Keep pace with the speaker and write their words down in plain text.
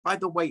By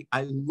the way,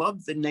 I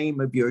love the name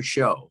of your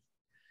show.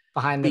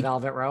 Behind the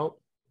Velvet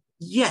Rope?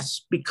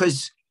 Yes,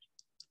 because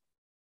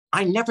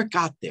I never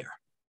got there.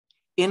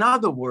 In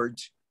other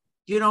words,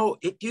 you know,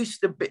 it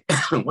used to be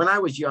when I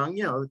was young,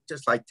 you know,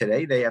 just like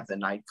today, they have the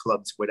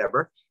nightclubs,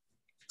 whatever,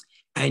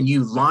 and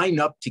you line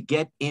up to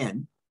get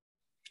in.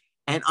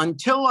 And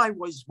until I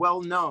was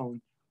well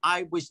known,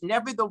 I was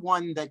never the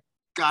one that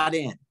got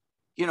in.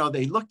 You know,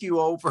 they look you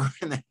over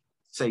and they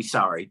say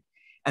sorry.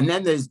 And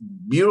then this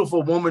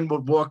beautiful woman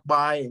would walk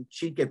by and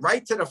she'd get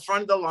right to the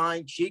front of the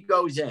line. She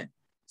goes in.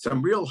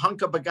 Some real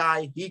hunk of a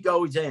guy, he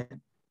goes in.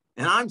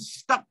 And I'm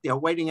stuck there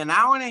waiting an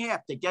hour and a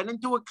half to get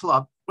into a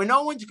club where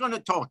no one's going to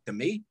talk to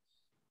me.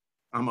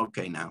 I'm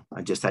okay now.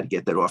 I just had to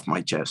get that off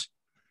my chest.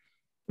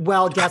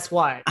 Well, guess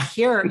what?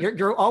 Here,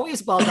 you're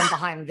always welcome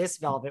behind this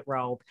velvet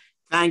rope.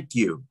 Thank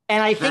you.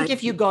 And I think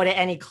if you go to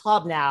any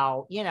club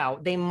now, you know,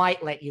 they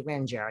might let you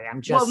in, Jerry.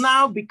 I'm just... Well,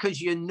 now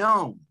because you're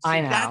known. See,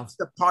 I know. That's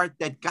the part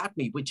that got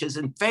me, which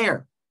isn't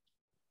fair.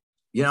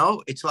 You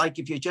know, it's like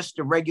if you're just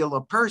a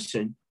regular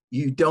person,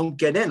 you don't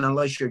get in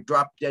unless you're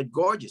drop dead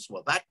gorgeous.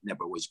 Well, that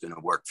never was going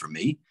to work for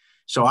me.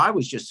 So I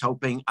was just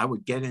hoping I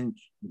would get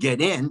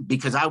in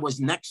because I was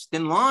next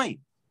in line.